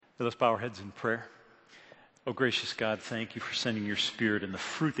Let us bow our heads in prayer. Oh, gracious God, thank you for sending your Spirit and the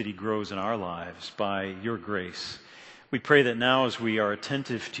fruit that he grows in our lives by your grace. We pray that now as we are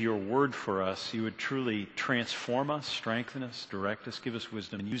attentive to your word for us, you would truly transform us, strengthen us, direct us, give us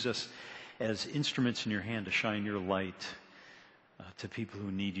wisdom, and use us as instruments in your hand to shine your light to people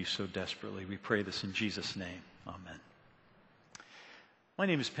who need you so desperately. We pray this in Jesus' name. Amen. My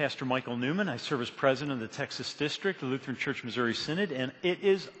name is Pastor Michael Newman. I serve as president of the Texas District, the Lutheran Church Missouri Synod, and it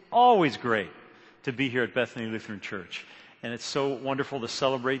is always great to be here at Bethany Lutheran Church. And it's so wonderful to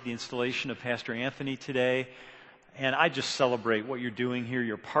celebrate the installation of Pastor Anthony today. And I just celebrate what you're doing here,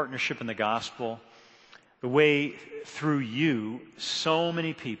 your partnership in the gospel, the way through you so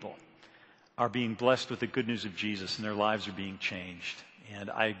many people are being blessed with the good news of Jesus and their lives are being changed.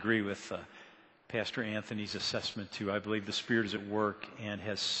 And I agree with Pastor Anthony's assessment too. I believe the Spirit is at work and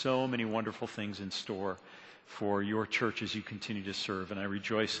has so many wonderful things in store for your church as you continue to serve. And I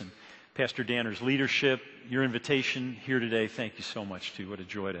rejoice in Pastor Danner's leadership, your invitation here today. Thank you so much too. What a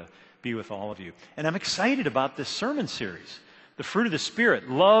joy to be with all of you. And I'm excited about this sermon series. The fruit of the Spirit: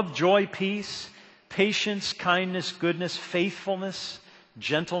 love, joy, peace, patience, kindness, goodness, faithfulness,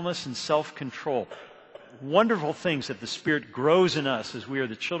 gentleness, and self-control. Wonderful things that the Spirit grows in us as we are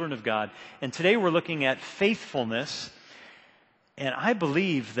the children of God. And today we're looking at faithfulness. And I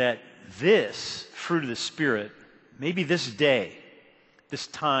believe that this fruit of the Spirit, maybe this day, this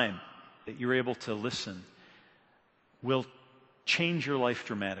time that you're able to listen, will change your life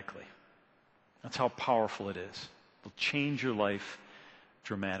dramatically. That's how powerful it is. It'll change your life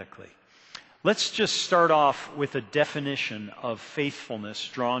dramatically. Let's just start off with a definition of faithfulness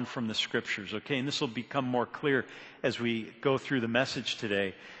drawn from the Scriptures, okay? And this will become more clear as we go through the message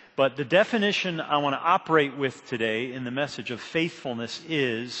today. But the definition I want to operate with today in the message of faithfulness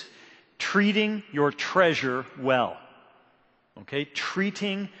is treating your treasure well. Okay?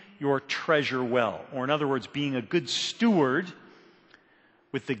 Treating your treasure well. Or in other words, being a good steward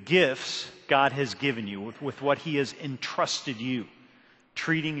with the gifts God has given you, with what he has entrusted you.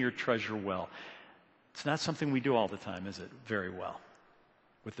 Treating your treasure well. It's not something we do all the time, is it? Very well.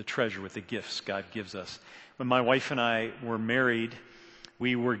 With the treasure, with the gifts God gives us. When my wife and I were married,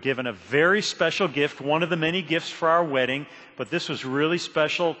 we were given a very special gift, one of the many gifts for our wedding, but this was really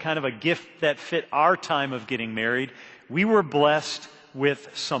special, kind of a gift that fit our time of getting married. We were blessed with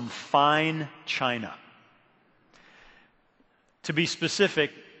some fine china. To be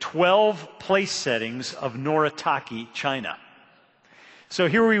specific, 12 place settings of Noritake china. So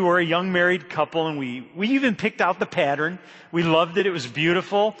here we were, a young married couple, and we even picked out the pattern. We loved it. It was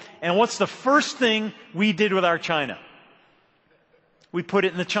beautiful. And what's the first thing we did with our china? We put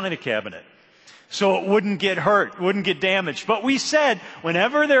it in the china cabinet so it wouldn't get hurt, wouldn't get damaged. But we said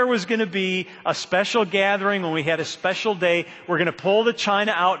whenever there was going to be a special gathering, when we had a special day, we're going to pull the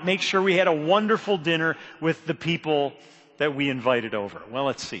china out, make sure we had a wonderful dinner with the people that we invited over. Well,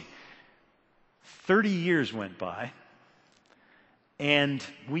 let's see. 30 years went by. And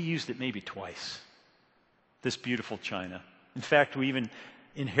we used it maybe twice, this beautiful china. In fact, we even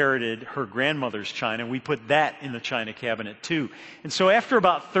inherited her grandmother's china. We put that in the china cabinet too. And so after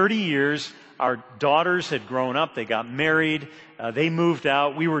about 30 years, our daughters had grown up. They got married. They moved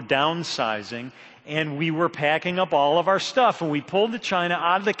out. We were downsizing. And we were packing up all of our stuff. And we pulled the china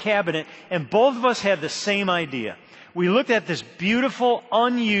out of the cabinet. And both of us had the same idea. We looked at this beautiful,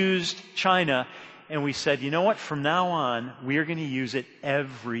 unused china. And we said, you know what? From now on, we are going to use it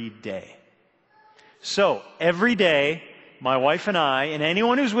every day. So, every day, my wife and I, and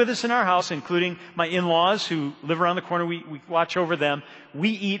anyone who's with us in our house, including my in-laws who live around the corner, we watch over them, we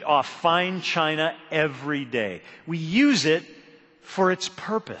eat off fine china every day. We use it for its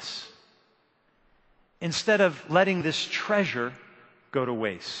purpose, instead of letting this treasure go to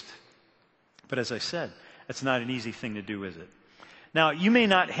waste. But as I said, that's not an easy thing to do, is it? Now, you may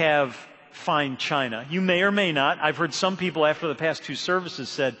not have fine china. You may or may not. I've heard some people after the past two services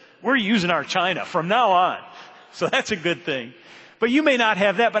said, we're using our china from now on. So that's a good thing. But you may not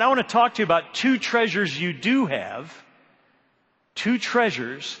have that. But I want to talk to you about two treasures you do have. Two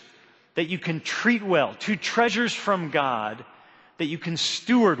treasures that you can treat well. Two treasures from God that you can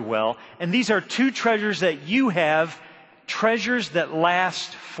steward well. And these are two treasures that you have. Treasures that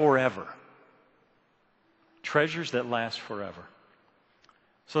last forever. Treasures that last forever.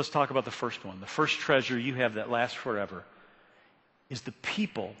 So let's talk about the first one. The first treasure you have that lasts forever is the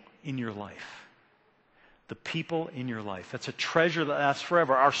people in your life. The people in your life. That's a treasure that lasts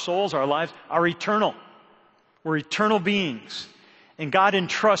forever. Our souls, our lives are eternal. We're eternal beings. And God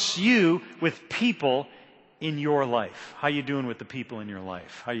entrusts you with people in your life. How you doing with the people in your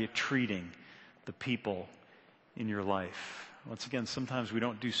life? How you treating the people in your life? Once again, sometimes we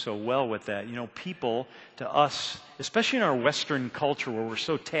don't do so well with that. You know, people, to us, especially in our Western culture where we're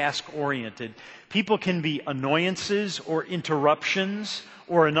so task-oriented, people can be annoyances or interruptions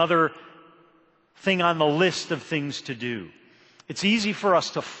or another thing on the list of things to do. It's easy for us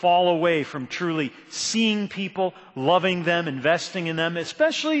to fall away from truly seeing people, loving them, investing in them,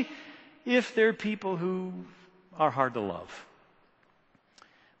 especially if they're people who are hard to love.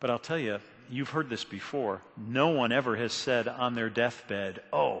 But I'll tell you, you've heard this before. No one ever has said on their deathbed,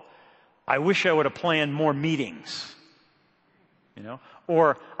 "Oh, I wish I would have planned more meetings." You know?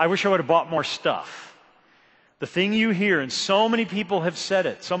 Or, "I wish I would have bought more stuff." The thing you hear, and so many people have said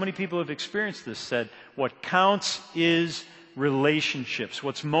it, so many people have experienced this, said, what counts is relationships.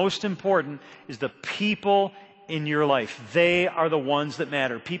 What's most important is the people in your life. They are the ones that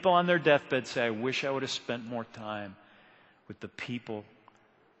matter. People on their deathbed say, "I wish I would have spent more time with the people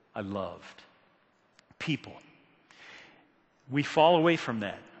I loved." People. We fall away from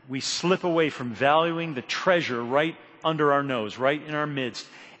that. We slip away from valuing the treasure right under our nose, right in our midst.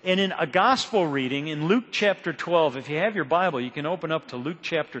 And in a gospel reading in Luke chapter 12, if you have your Bible, you can open up to Luke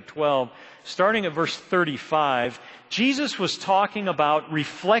chapter 12, starting at verse 35. Jesus was talking about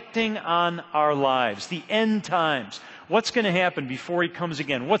reflecting on our lives, the end times, what's going to happen before He comes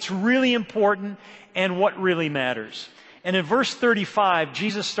again, what's really important and what really matters. And in verse 35,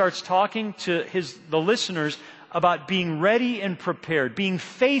 Jesus starts talking to the listeners about being ready and prepared, being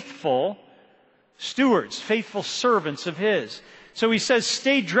faithful stewards, faithful servants of His. So He says,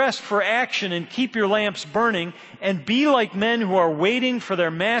 "Stay dressed for action and keep your lamps burning, and be like men who are waiting for their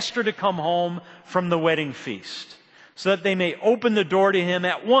master to come home from the wedding feast, so that they may open the door to him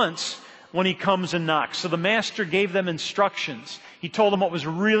at once when he comes and knocks." So the master gave them instructions. He told them what was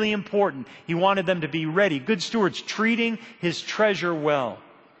really important. He wanted them to be ready, good stewards, treating His treasure well.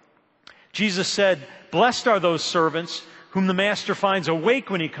 Jesus said, "Blessed are those servants whom the master finds awake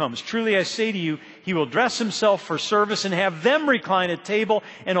when he comes. Truly I say to you, he will dress himself for service and have them recline at table,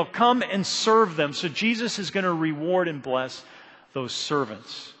 and he'll come and serve them." So Jesus is going to reward and bless those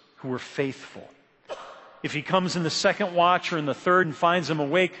servants who were faithful. If He comes in the second watch or in the third and finds them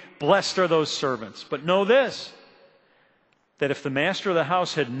awake, blessed are those servants. But know this, that if the master of the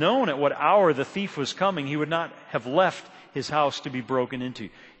house had known at what hour the thief was coming, he would not have left his house to be broken into.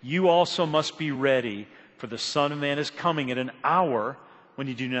 You also must be ready, for the Son of Man is coming at an hour when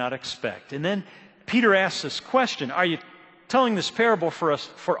you do not expect. And then Peter asks this question, "Are you telling this parable for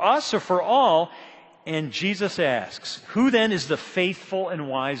us or for all?" And Jesus asks, "Who then is the faithful and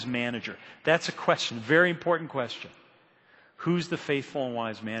wise manager?" That's a question, very important question. Who's the faithful and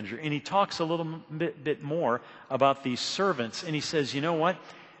wise manager? And He talks a little bit more about these servants. And He says, you know what?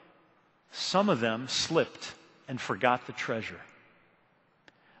 Some of them slipped and forgot the treasure.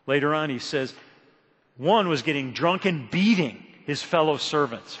 Later on He says, one was getting drunk and beating his fellow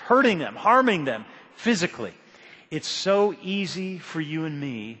servants, hurting them, harming them physically. It's so easy for you and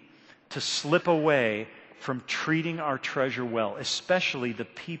me to slip away from treating our treasure well, especially the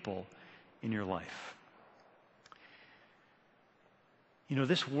people in your life. You know,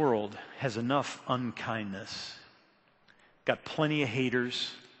 this world has enough unkindness. Got plenty of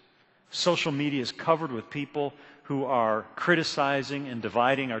haters. Social media is covered with people who are criticizing and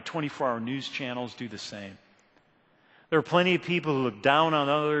dividing. Our 24-hour news channels do the same. There are plenty of people who look down on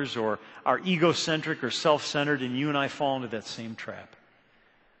others or are egocentric or self-centered, and you and I fall into that same trap.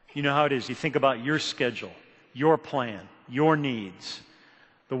 You know how it is. You think about your schedule, your plan, your needs.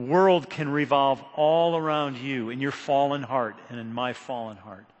 The world can revolve all around you in your fallen heart and in my fallen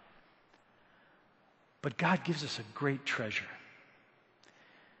heart. But God gives us a great treasure.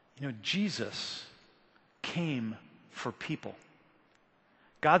 You know, Jesus came for people.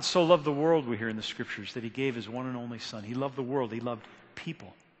 God so loved the world, we hear in the Scriptures, that He gave His one and only Son. He loved the world. He loved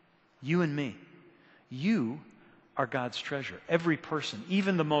people. You and me. You are God's treasure. Every person,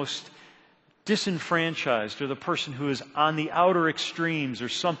 even the most disenfranchised or the person who is on the outer extremes or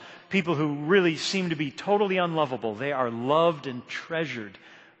some people who really seem to be totally unlovable, they are loved and treasured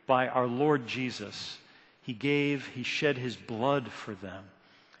by our Lord Jesus. He shed His blood for them.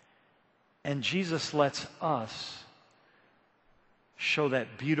 And Jesus lets us show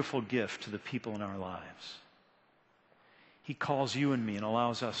that beautiful gift to the people in our lives. He calls you and me and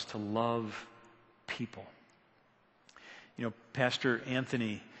allows us to love people. You know, Pastor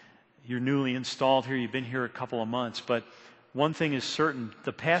Anthony, you're newly installed here. You've been here a couple of months. But one thing is certain.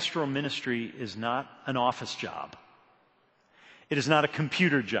 The pastoral ministry is not an office job. It is not a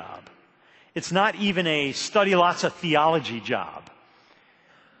computer job. It's not even a study lots of theology job.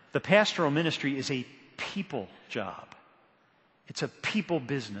 The pastoral ministry is a people job. It's a people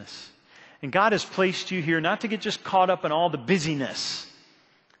business. And God has placed you here not to get just caught up in all the busyness,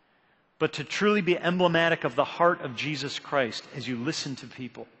 but to truly be emblematic of the heart of Jesus Christ as you listen to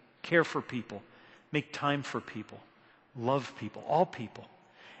people, care for people, make time for people, love people, all people.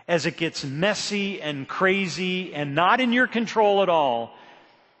 As it gets messy and crazy and not in your control at all,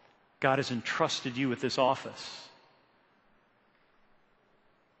 God has entrusted you with this office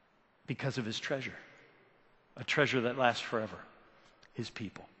because of His treasure, a treasure that lasts forever, His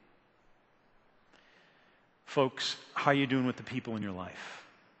people. Folks, how are you doing with the people in your life?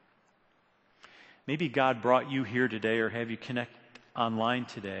 Maybe God brought you here today or have you connect online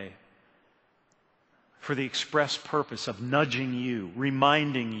today for the express purpose of nudging you,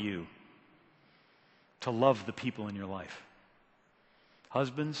 reminding you to love the people in your life.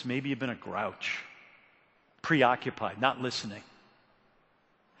 Husbands, maybe you've been a grouch, preoccupied, not listening.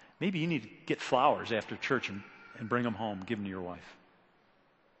 Maybe you need to get flowers after church and bring them home, give them to your wife.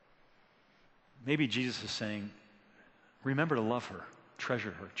 Maybe Jesus is saying, remember to love her,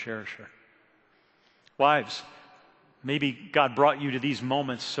 treasure her, cherish her. Wives, maybe God brought you to these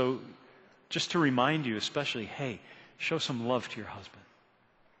moments so just to remind you especially, hey, show some love to your husband.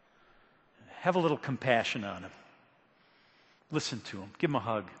 Have a little compassion on him. Listen to him. Give him a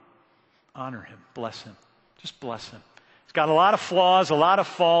hug. Honor him. Bless him. Just bless him. He's got a lot of flaws, a lot of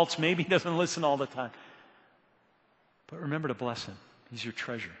faults. Maybe he doesn't listen all the time. But remember to bless him. He's your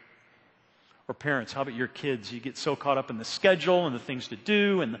treasure. Or parents, how about your kids? You get so caught up in the schedule and the things to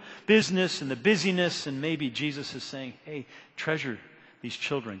do and the business and the busyness, and maybe Jesus is saying, hey, treasure these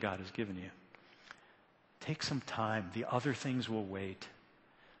children God has given you. Take some time. The other things will wait.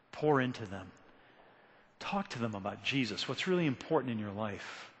 Pour into them. Talk to them about Jesus, what's really important in your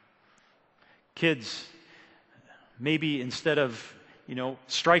life. Kids, maybe instead of,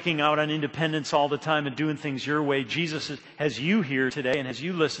 striking out on independence all the time and doing things your way, Jesus has you here today and has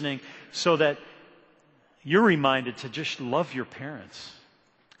you listening so that you're reminded to just love your parents.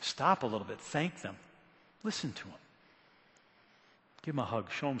 Stop a little bit. Thank them. Listen to them. Give them a hug.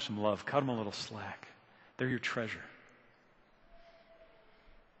 Show them some love. Cut them a little slack. They're your treasure.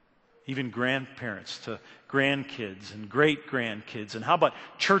 Even grandparents to grandkids and great-grandkids. And how about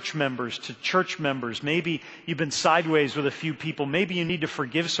church members to church members? Maybe you've been sideways with a few people. Maybe you need to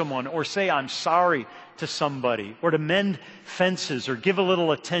forgive someone or say, I'm sorry to somebody, or to mend fences or give a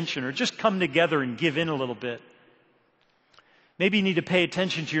little attention or just come together and give in a little bit. Maybe you need to pay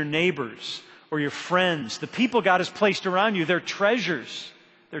attention to your neighbors or your friends. The people God has placed around you, they're treasures.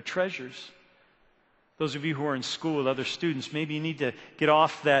 They're treasures. Those of you who are in school with other students, maybe you need to get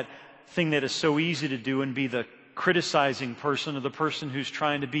off that thing that is so easy to do and be the criticizing person or the person who's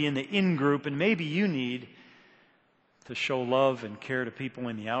trying to be in the in group, and maybe you need to show love and care to people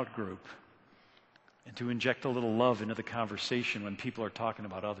in the out group and to inject a little love into the conversation when people are talking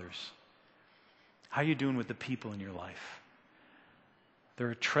about others. How are you doing with the people in your life?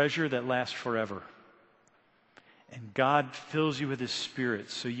 They're a treasure that lasts forever. And God fills you with His Spirit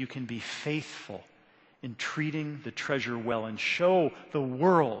so you can be faithful in treating the treasure well and show the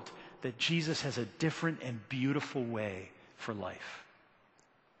world that Jesus has a different and beautiful way for life.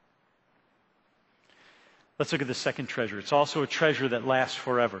 Let's look at the second treasure. It's also a treasure that lasts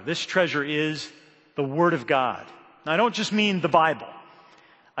forever. This treasure is the Word of God. Now, I don't just mean the Bible.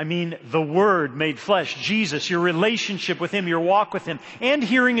 I mean the Word made flesh, Jesus, your relationship with Him, your walk with Him, and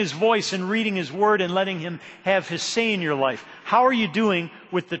hearing His voice and reading His Word and letting Him have His say in your life. How are you doing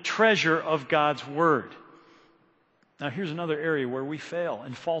with the treasure of God's Word? Now, here's another area where we fail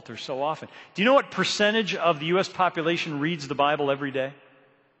and falter so often. Do you know what percentage of the U.S. population reads the Bible every day?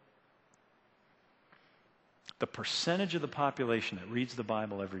 The percentage of the population that reads the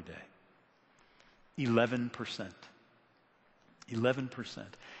Bible every day. 11%. 11%.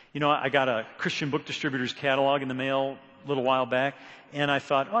 I got a Christian book distributor's catalog in the mail a little while back, and I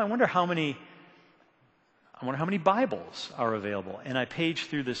thought, I wonder how many Bibles are available. And I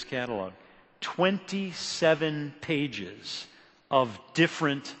paged through this catalog. 27 pages of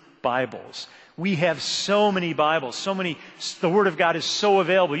different Bibles. We have so many Bibles, the Word of God is so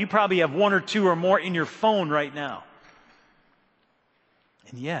available. You probably have one or two or more in your phone right now.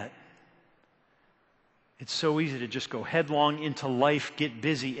 And yet, it's so easy to just go headlong into life, get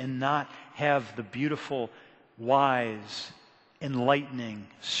busy, and not have the beautiful, wise, enlightening,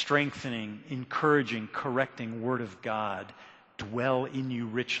 strengthening, encouraging, correcting Word of God dwell in you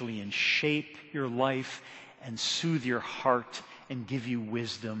richly and shape your life and soothe your heart and give you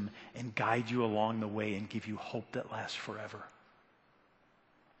wisdom and guide you along the way and give you hope that lasts forever.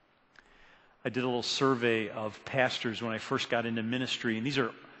 I did a little survey of pastors when I first got into ministry, and these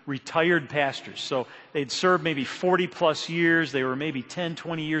are retired pastors. So they'd served maybe 40 plus years. They were maybe 10,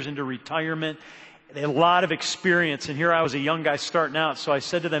 20 years into retirement. They had a lot of experience. And here I was, a young guy starting out. So I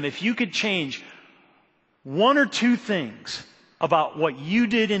said to them, if you could change one or two things about what you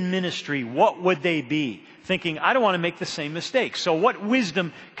did in ministry, what would they be? Thinking, I don't want to make the same mistake. So what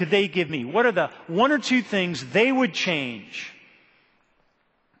wisdom could they give me? What are the one or two things they would change?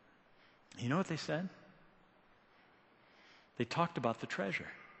 You know what they said? They talked about the treasure.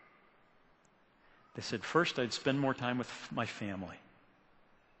 They said, first, I'd spend more time with my family.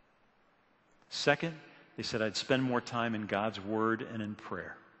 Second, they said, I'd spend more time in God's Word and in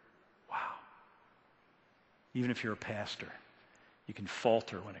prayer. Wow. Even if you're a pastor, you can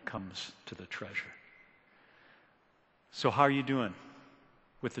falter when it comes to the treasure. So how are you doing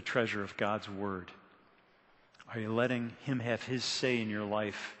with the treasure of God's Word? Are you letting Him have His say in your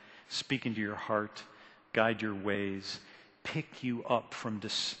life, speak into your heart, guide your ways, pick you up from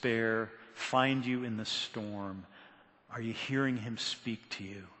despair, find you in the storm? Are you hearing Him speak to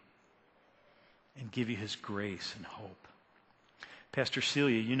you and give you His grace and hope? Pastor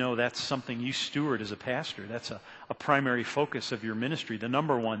Celia, you know that's something you steward as a pastor. That's a primary focus of your ministry. The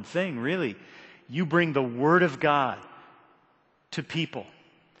number one thing, really, you bring the Word of God to people.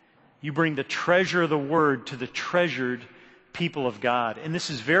 You bring the treasure of the Word to the treasured people of God. And this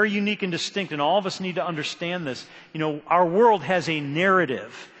is very unique and distinct, and all of us need to understand this. You know, our world has a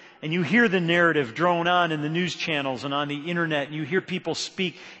narrative, and you hear the narrative drone on in the news channels and on the internet, and you hear people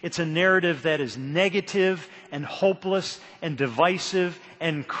speak. It's a narrative that is negative and hopeless and divisive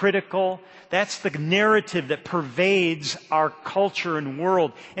and critical. That's the narrative that pervades our culture and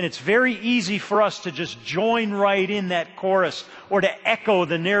world. And it's very easy for us to just join right in that chorus, or to echo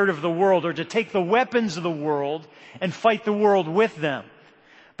the narrative of the world, or to take the weapons of the world and fight the world with them.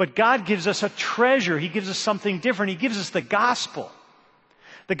 But God gives us a treasure. He gives us something different. He gives us the gospel.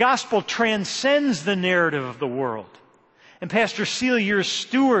 The gospel transcends the narrative of the world. And Pastor Celia, you're a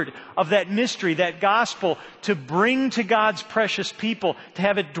steward of that mystery, that gospel, to bring to God's precious people, to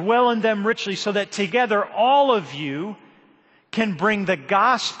have it dwell in them richly, so that together all of you can bring the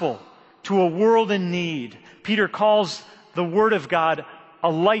gospel to a world in need. Peter calls the Word of God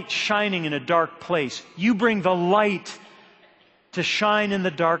a light shining in a dark place. You bring the light to shine in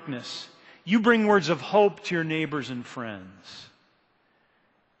the darkness. You bring words of hope to your neighbors and friends.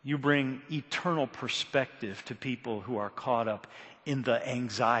 You bring eternal perspective to people who are caught up in the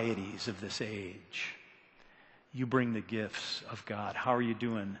anxieties of this age. You bring the gifts of God. How are you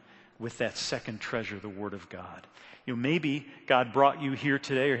doing with that second treasure, the Word of God? You know, maybe God brought you here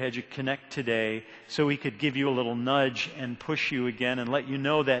today, or had you connect today, so He could give you a little nudge and push you again and let you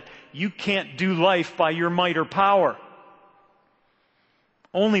know that you can't do life by your might or power.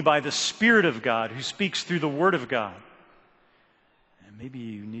 Only by the Spirit of God who speaks through the Word of God. Maybe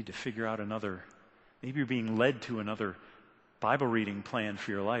you need to figure out maybe you're being led to another Bible reading plan for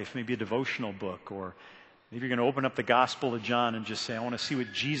your life, maybe a devotional book, or maybe you're going to open up the Gospel of John and just say, I want to see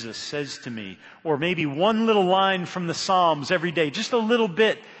what Jesus says to me. Or maybe one little line from the Psalms every day, just a little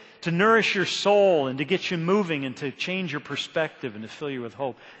bit to nourish your soul and to get you moving and to change your perspective and to fill you with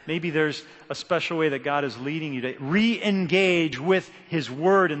hope. Maybe there's a special way that God is leading you to re-engage with His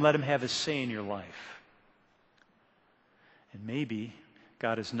Word and let Him have His say in your life. And maybe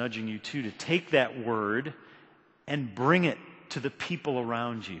God is nudging you too to take that Word and bring it to the people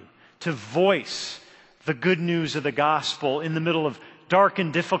around you, to voice the good news of the gospel in the middle of dark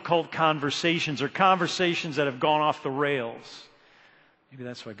and difficult conversations, or conversations that have gone off the rails. Maybe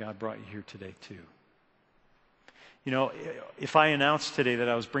that's why God brought you here today too. You know, if I announced today that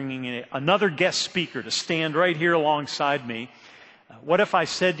I was bringing in another guest speaker to stand right here alongside me, what if I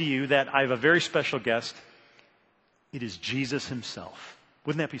said to you that I have a very special guest? It is Jesus Himself.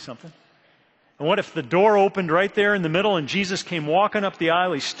 Wouldn't that be something? And what if the door opened right there in the middle and Jesus came walking up the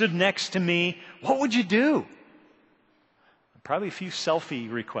aisle, He stood next to me? What would you do? Probably a few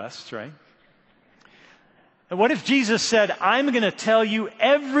selfie requests, right? And what if Jesus said, I'm going to tell you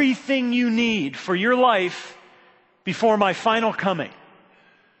everything you need for your life before my final coming?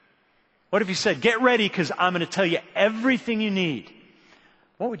 What if He said, get ready because I'm going to tell you everything you need?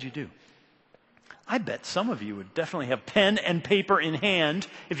 What would you do? I bet some of you would definitely have pen and paper in hand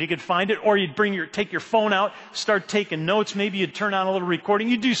if you could find it, or you'd take your phone out, start taking notes. Maybe you'd turn on a little recording.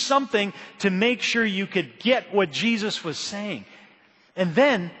 You'd do something to make sure you could get what Jesus was saying. And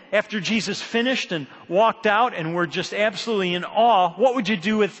then, after Jesus finished and walked out and we're just absolutely in awe, what would you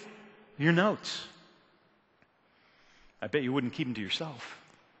do with your notes? I bet you wouldn't keep them to yourself.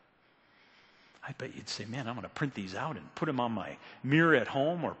 I bet you'd say, man, I'm going to print these out and put them on my mirror at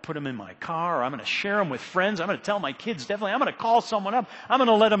home or put them in my car, or I'm going to share them with friends. I'm going to tell my kids, definitely. I'm going to call someone up. I'm going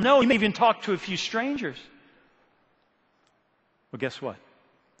to let them know. You may even talk to a few strangers. Well, guess what?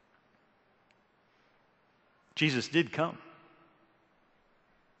 Jesus did come.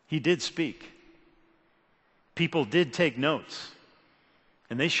 He did speak. People did take notes,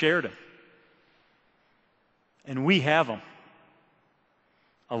 and they shared them. And we have them.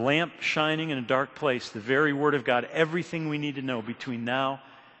 A lamp shining in a dark place, the very Word of God, everything we need to know between now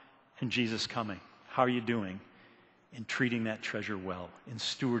and Jesus coming. How are you doing in treating that treasure well, in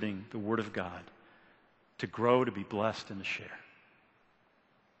stewarding the Word of God to grow, to be blessed, and to share?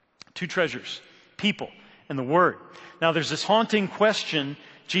 Two treasures, people and the Word. Now there's this haunting question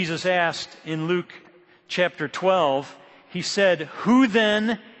Jesus asked in Luke chapter 12. He said, "Who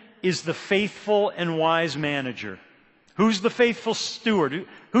then is the faithful and wise manager?" Who's the faithful steward?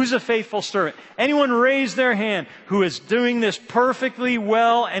 Who's a faithful servant? Anyone raise their hand who is doing this perfectly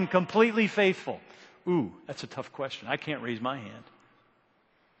well and completely faithful? Ooh, that's a tough question. I can't raise my hand.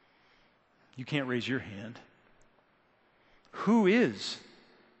 You can't raise your hand. Who is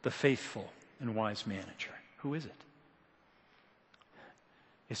the faithful and wise manager? Who is it?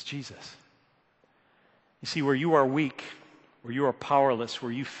 It's Jesus. You see, where you are weak, where you are powerless,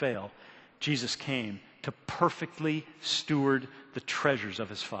 where you fail, Jesus came to perfectly steward the treasures of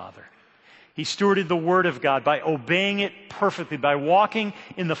His Father. He stewarded the Word of God by obeying it perfectly, by walking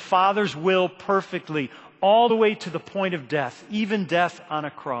in the Father's will perfectly, all the way to the point of death, even death on a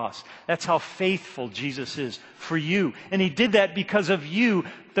cross. That's how faithful Jesus is for you. And He did that because of you,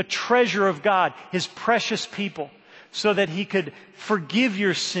 the treasure of God, His precious people, so that He could forgive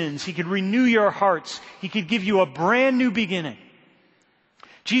your sins, He could renew your hearts, He could give you a brand new beginning.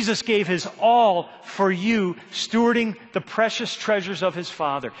 Jesus gave His all for you, stewarding the precious treasures of His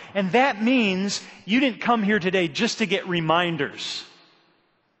Father. And that means you didn't come here today just to get reminders.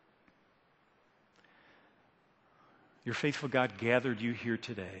 Your faithful God gathered you here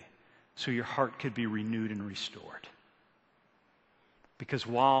today so your heart could be renewed and restored. Because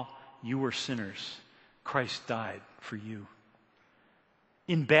while you were sinners, Christ died for you.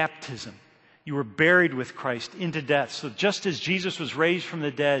 In baptism, you were buried with Christ into death. So just as Jesus was raised from the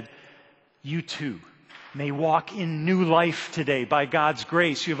dead, you too may walk in new life today by God's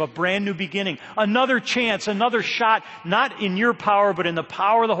grace. You have a brand new beginning, another chance, another shot, not in your power, but in the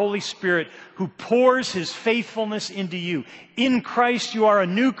power of the Holy Spirit who pours His faithfulness into you. In Christ you are a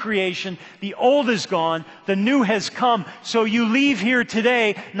new creation. The old is gone, the new has come. So you leave here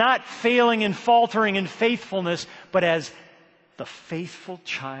today not failing and faltering in faithfulness, but as the faithful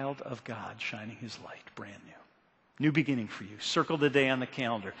child of God shining His light, brand new. New beginning for you. Circle the day on the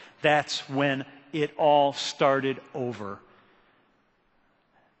calendar. That's when it all started over.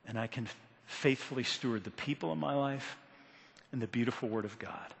 And I can faithfully steward the people in my life and the beautiful Word of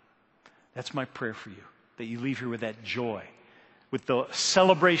God. That's my prayer for you, that you leave here with that joy, with the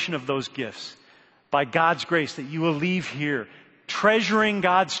celebration of those gifts. By God's grace, that you will leave here treasuring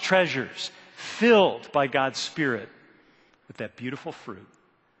God's treasures, filled by God's Spirit, with that beautiful fruit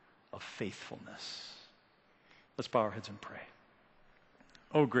of faithfulness. Let's bow our heads and pray.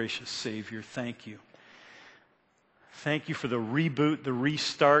 Oh, gracious Savior, thank you. Thank you for the reboot, the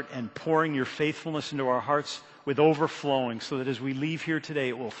restart, and pouring your faithfulness into our hearts with overflowing, so that as we leave here today,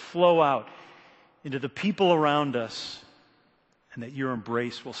 it will flow out into the people around us, and that your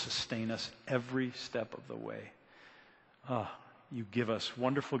embrace will sustain us every step of the way. You give us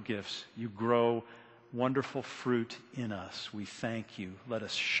wonderful gifts. You grow wonderful fruit in us. We thank you. Let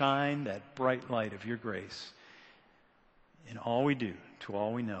us shine that bright light of your grace in all we do, to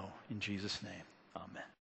all we know. In Jesus' name, amen.